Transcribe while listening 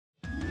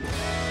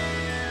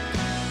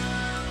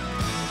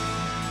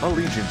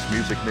Allegiance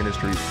Music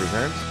Ministries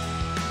presents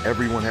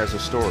Everyone Has a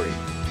Story.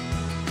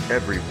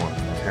 Everyone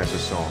has a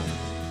song.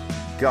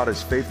 God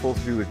is faithful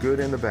through the good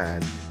and the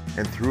bad,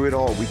 and through it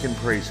all we can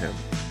praise Him.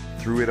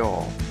 Through it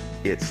all,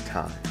 it's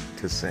time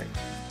to sing.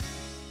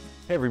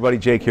 Hey everybody,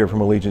 Jake here from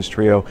Allegiance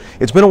Trio.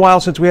 It's been a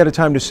while since we had a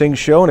Time to Sing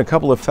show, and a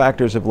couple of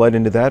factors have led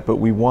into that, but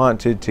we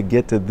wanted to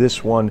get to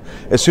this one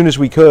as soon as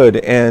we could,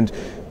 and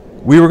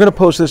we were going to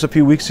post this a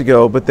few weeks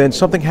ago, but then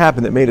something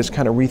happened that made us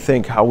kind of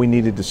rethink how we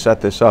needed to set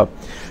this up.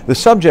 The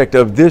subject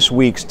of this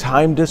week's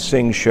Time to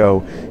Sing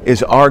show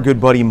is our good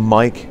buddy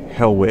Mike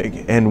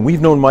Helwig, and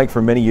we've known Mike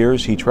for many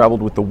years. He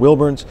traveled with the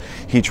Wilburns,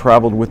 he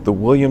traveled with the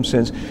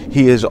Williamsons.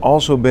 He has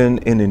also been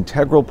an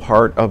integral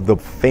part of the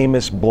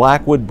famous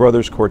Blackwood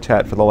Brothers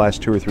quartet for the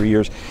last 2 or 3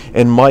 years,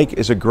 and Mike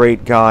is a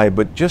great guy,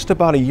 but just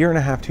about a year and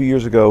a half, 2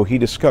 years ago, he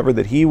discovered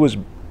that he was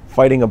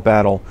fighting a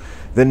battle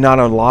that not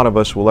a lot of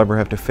us will ever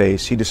have to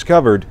face. He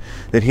discovered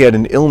that he had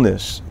an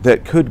illness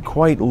that could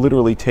quite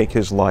literally take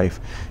his life,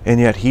 and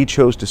yet he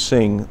chose to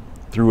sing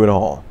through it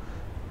all.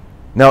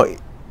 Now,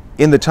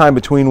 in the time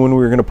between when we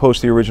were going to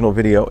post the original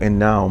video and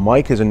now,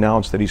 Mike has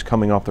announced that he's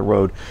coming off the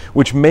road,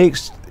 which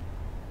makes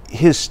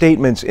his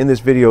statements in this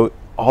video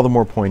all the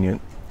more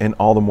poignant and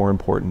all the more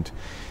important.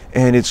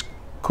 And it's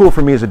cool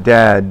for me as a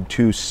dad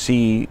to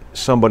see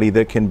somebody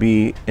that can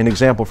be an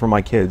example for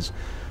my kids,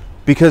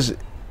 because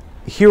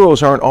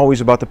heroes aren't always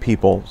about the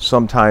people.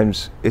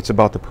 Sometimes it's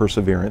about the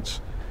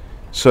perseverance.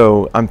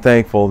 So I'm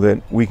thankful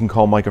that we can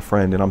call Mike a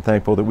friend, and I'm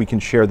thankful that we can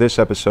share this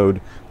episode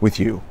with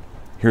you.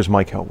 Here's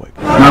Mike Helwig.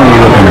 Well,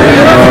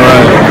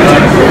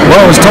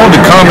 I was told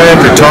to comment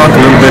or talk a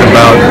little bit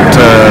about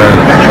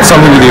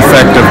something to the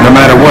effect of no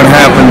matter what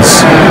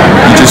happens,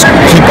 you just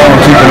keep on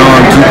keeping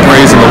on, keep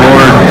praising the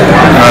Lord.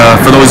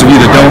 For those of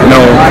you that don't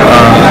know,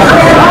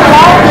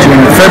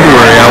 in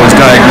February I was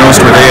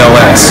diagnosed with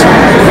ALS,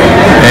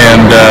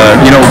 and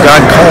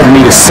God called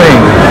me to sing,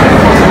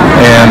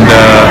 and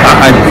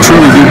I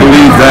truly do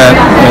believe that,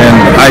 and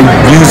I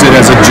use it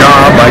as a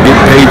job. I get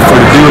paid to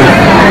do it,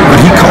 but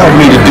He called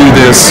me to do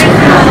this.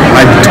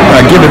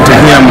 I give it to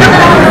Him,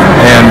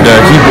 and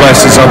He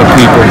blesses other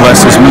people,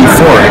 blesses me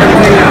for it.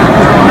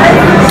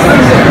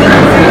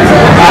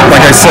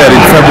 Like I said,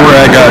 in February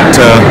I got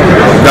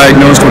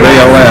diagnosed with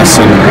ALS,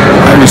 and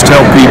I always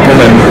tell people,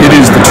 and it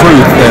is the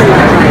truth, that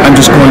I'm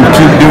just going to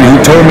keep doing it.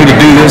 He told me to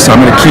do this. I'm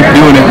going to keep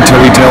doing it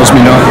until He tells me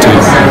not to.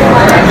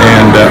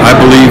 And I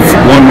believe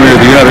one way or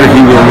the other,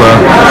 He will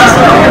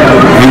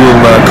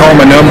call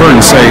my number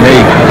and say,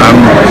 hey, I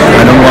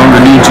no longer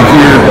need you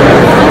here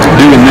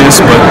doing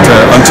this, but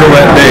until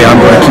that day, I'm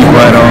going to keep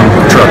right on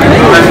trucking.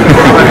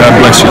 God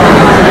bless you.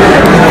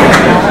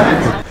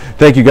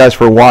 Thank you guys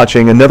for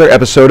watching another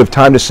episode of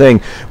Time to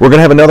Sing. We're going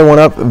to have another one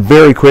up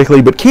very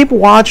quickly, but keep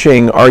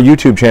watching our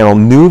YouTube channel.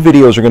 New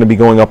videos are going to be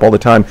going up all the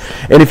time.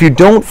 And if you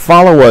don't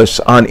follow us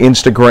on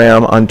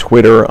Instagram, on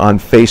Twitter, on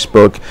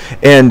Facebook,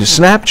 and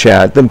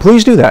Snapchat, then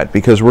please do that,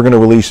 because we're going to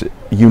release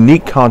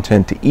unique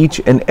content to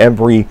each and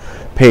every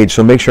page.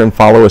 So make sure and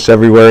follow us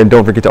everywhere, and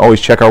don't forget to always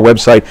check our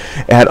website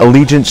at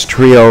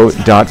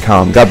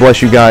allegiancetrio.com. God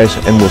bless you guys,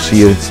 and we'll see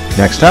you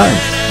next time.